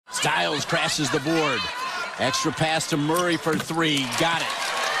Styles crashes the board. Extra pass to Murray for three. Got it.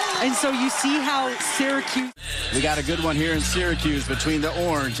 And so you see how Syracuse... We got a good one here in Syracuse between the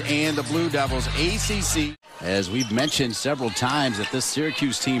Orange and the Blue Devils. ACC, as we've mentioned several times, that this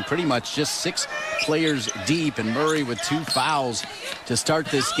Syracuse team pretty much just 6 players deep, and Murray with 2 fouls to start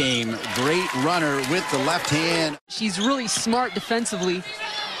this game. Great runner with the left hand. She's really smart defensively.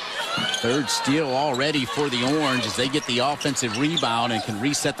 Third steal already for the Orange as they get the offensive rebound and can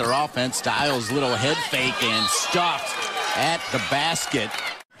reset their offense. Styles' little head fake and stuffed at the basket.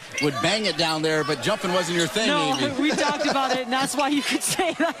 Would bang it down there, but jumping wasn't your thing. No, Amy. We talked about it, and that's why you could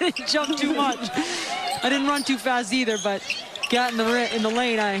say that I didn't jump too much. I didn't run too fast either, but got in the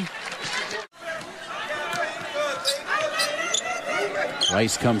lane.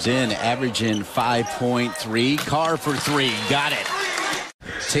 Rice comes in, averaging 5.3. Carr for 3. Got it.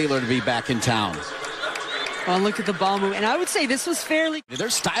 Taylor to be back in town. Oh, look at the ball move. And I would say this was fairly...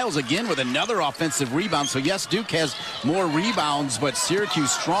 There's Styles again with another offensive rebound. So, yes, Duke has more rebounds, but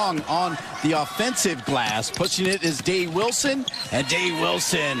Syracuse strong on the offensive glass. Pushing it is Day Wilson, and Day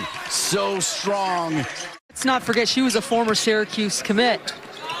Wilson so strong. Let's not forget she was a former Syracuse commit,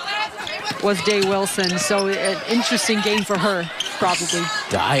 was Day Wilson. So an interesting game for her, probably.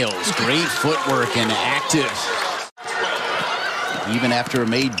 Styles, great footwork and active. Even after a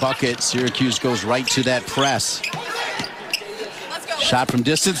made bucket, Syracuse goes right to that press. Shot from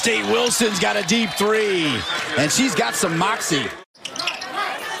distance. Day Wilson's got a deep 3, and she's got some moxie.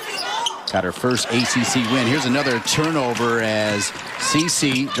 Got her first ACC win. Here's another turnover as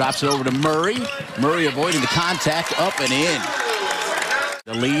CC drops it over to Murray. Murray avoiding the contact, up and in.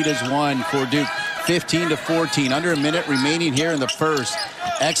 The lead is 1 for Duke, 15-14. Under a minute remaining here in the first.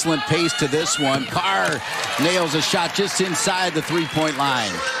 Excellent pace to this one. Carr nails a shot just inside the 3-point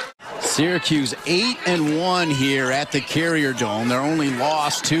line. Syracuse 8-1 here at the Carrier Dome. Their only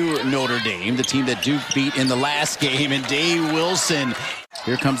loss to Notre Dame, the team that Duke beat in the last game. And Day Wilson.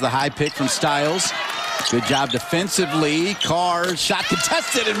 Here comes the high pick from Styles. Good job defensively. Carr shot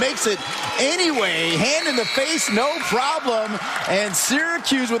contested and makes it anyway. Hand in the face, no problem. And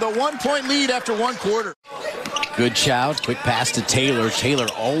Syracuse with a 1-point lead after 1 quarter. Goodchild, quick pass to Taylor. Taylor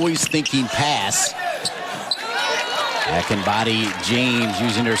always thinking pass. Akinbode-James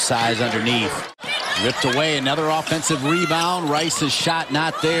using her size underneath. Ripped away, another offensive rebound. Rice's shot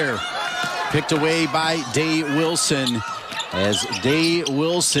not there. Picked away by Day Wilson. As Day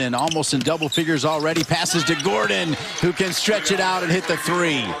Wilson, almost in double figures already, passes to Gordon, who can stretch it out and hit the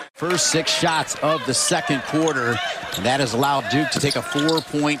 3. First 6 shots of the second quarter, and that has allowed Duke to take a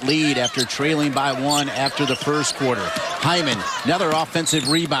 4-point lead after trailing by 1 after the first quarter. Hyman, another offensive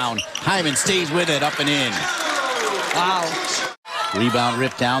rebound. Hyman stays with it, up and in. Wow. Rebound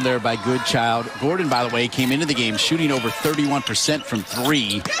ripped down there by Goodchild. Gordon, by the way, came into the game shooting over 31% from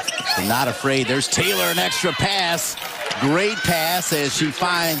 3. So not afraid. There's Taylor, an extra pass. Great pass as she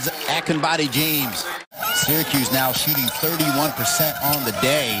finds Akinbode-James. Syracuse now shooting 31% on the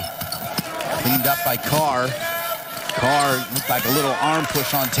day. Cleaned up by Carr. Carr looked like a little arm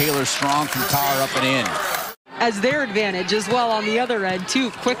push on Taylor. Strong from Carr, up and in. As their advantage as well on the other end, too.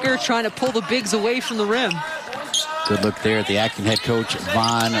 Quicker, trying to pull the bigs away from the rim. Good look there at the acting head coach,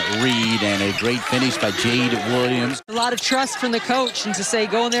 Von Reed, and a great finish by Jade Williams. A lot of trust from the coach, and to say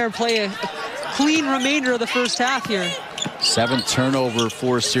go in there and play a clean remainder of the first half here. 7th turnover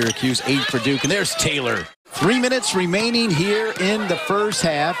for Syracuse, 8 for Duke, and there's Taylor. 3 minutes remaining here in the first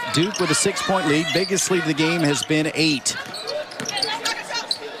half. Duke with a 6-point lead. Biggest lead of the game has been 8.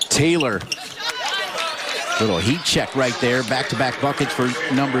 Taylor. Little heat check right there. Back-to-back buckets for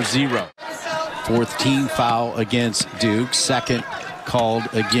number 0. 4th team foul against Duke. 2nd called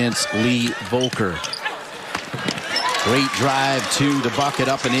against Lee Volker. Great drive to the bucket,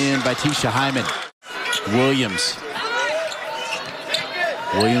 up and in by Teisha Hyman. Williams.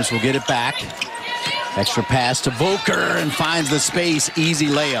 Williams will get it back. Extra pass to Volker and finds the space. Easy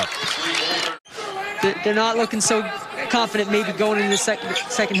layup. They're not looking so confident maybe going into the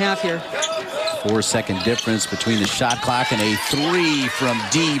second half here. 4-second difference between the shot clock and a 3 from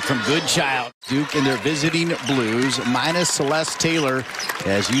deep from Goodchild. Duke in their visiting Blues, minus Celeste Taylor.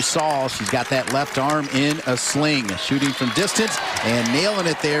 As you saw, she's got that left arm in a sling. Shooting from distance and nailing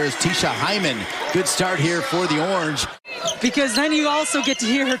it there is Teisha Hyman. Good start here for the Orange. Because then you also get to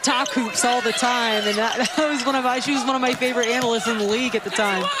hear her talk hoops all the time, and that was she was one of my favorite analysts in the league at the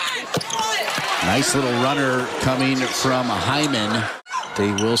time. Nice little runner coming from Hyman.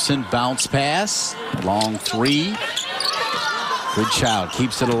 Day Wilson, bounce pass, long 3. Goodchild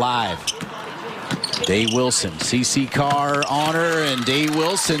keeps it alive. Day Wilson, CC Carr on her, and Day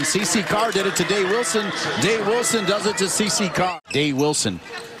Wilson. CC Carr did it to Day Wilson. Day Wilson does it to CC Carr. Day Wilson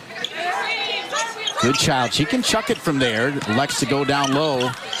Goodchild, she can chuck it from there. Likes to go down low.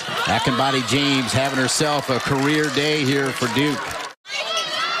 Akinbode-James having herself a career day here for Duke.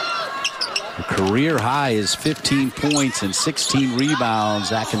 Her career high is 15 points and 16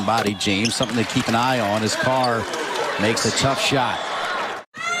 rebounds. Akinbode-James, something to keep an eye on as Carr makes a tough shot.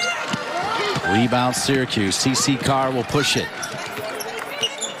 Rebound Syracuse. CC Carr will push it.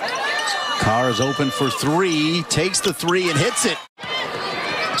 Carr is open for three, takes the three and hits it.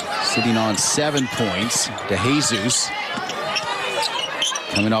 Sitting on 7 points to Jesus.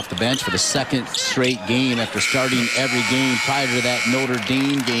 Coming off the bench for the second straight game after starting every game prior to that Notre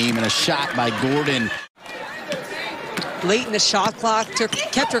Dame game, and a shot by Gordon. Late in the shot clock,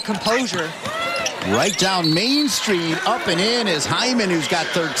 kept her composure. Right down Main Street, up and in is Hyman, who's got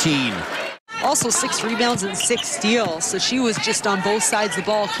 13. Also 6 rebounds and 6 steals, so she was just on both sides of the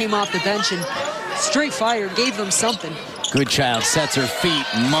ball, came off the bench and straight fire, gave them something. Goodchild sets her feet,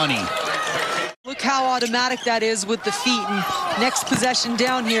 money. Look how automatic that is with the feet. And next possession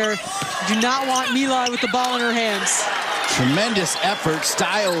down here, do not want Miela with the ball in her hands. Tremendous effort.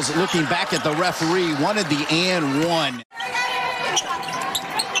 Styles looking back at the referee, wanted the and one.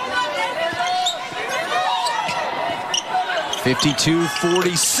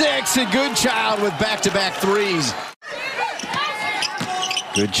 (52-46) and Goodchild with back-to-back threes.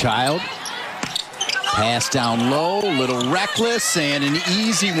 Goodchild. Pass down low, a little reckless, and an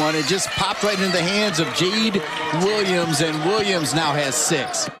easy one. It just popped right into the hands of Jade Williams, and Williams now has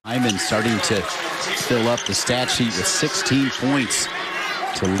 6. Hyman starting to fill up the stat sheet with 16 points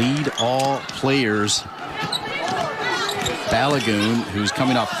to lead all players. Balagoon, who's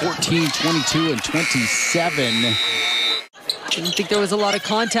coming off 14, 22, and 27. Didn't think there was a lot of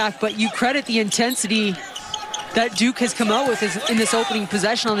contact, but you credit the intensity that Duke has come out with in this opening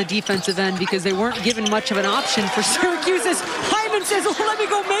possession on the defensive end, because they weren't given much of an option for Syracuse. As Hyman says, well, let me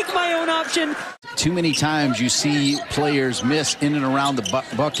go make my own option. Too many times you see players miss in and around the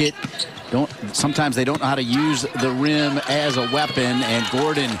bucket. Sometimes they don't know how to use the rim as a weapon, and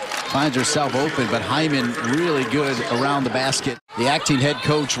Gordon finds herself open, but Hyman really good around the basket. The acting head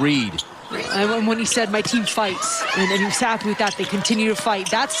coach, Reed. And when he said, my team fights, and he was happy with that, they continue to fight.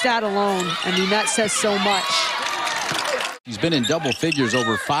 That stat alone, I mean, that says so much. She's been in double figures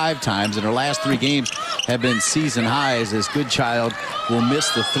over 5 times, and her last 3 games have been season highs, as Goodchild will miss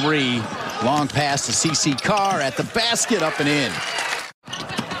the 3. Long pass to CC Carr at the basket, up and in.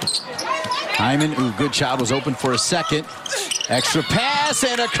 Hyman, Goodchild was open for a second. Extra pass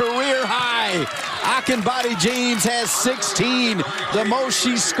and a career high. Akinbode-James has 16, the most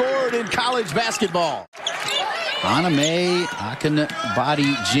she's scored in college basketball. Onome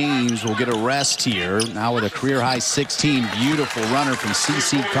Akinbode-James will get a rest here. Now with a career-high 16. Beautiful runner from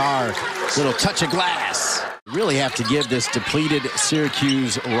CC Carr. Little touch of glass. Really have to give this depleted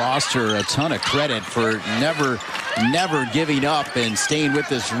Syracuse roster a ton of credit for never giving up and staying with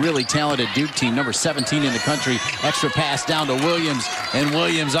this really talented Duke team. Number 17 in the country. Extra pass down to Williams, and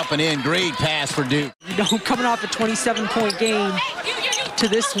Williams up and in. Great pass for Duke. You know, coming off a 27-point game to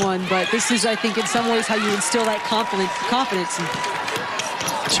this one, but this is, I think, in some ways how you instill that confidence.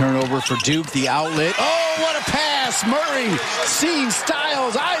 Turnover for Duke, the outlet. Oh, what a pass! Murray seeing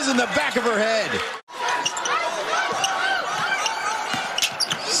Styles, eyes in the back of her head.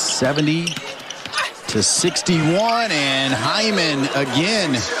 70-61, and Hyman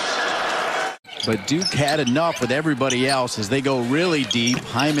again. But Duke had enough with everybody else as they go really deep.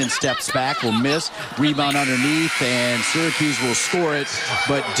 Hyman steps back, will miss, rebound underneath, and Syracuse will score it.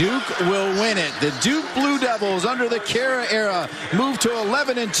 But Duke will win it. The Duke Blue Devils under the Kara era move to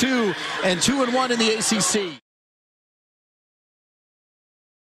 11-2 and 2-1 in the ACC.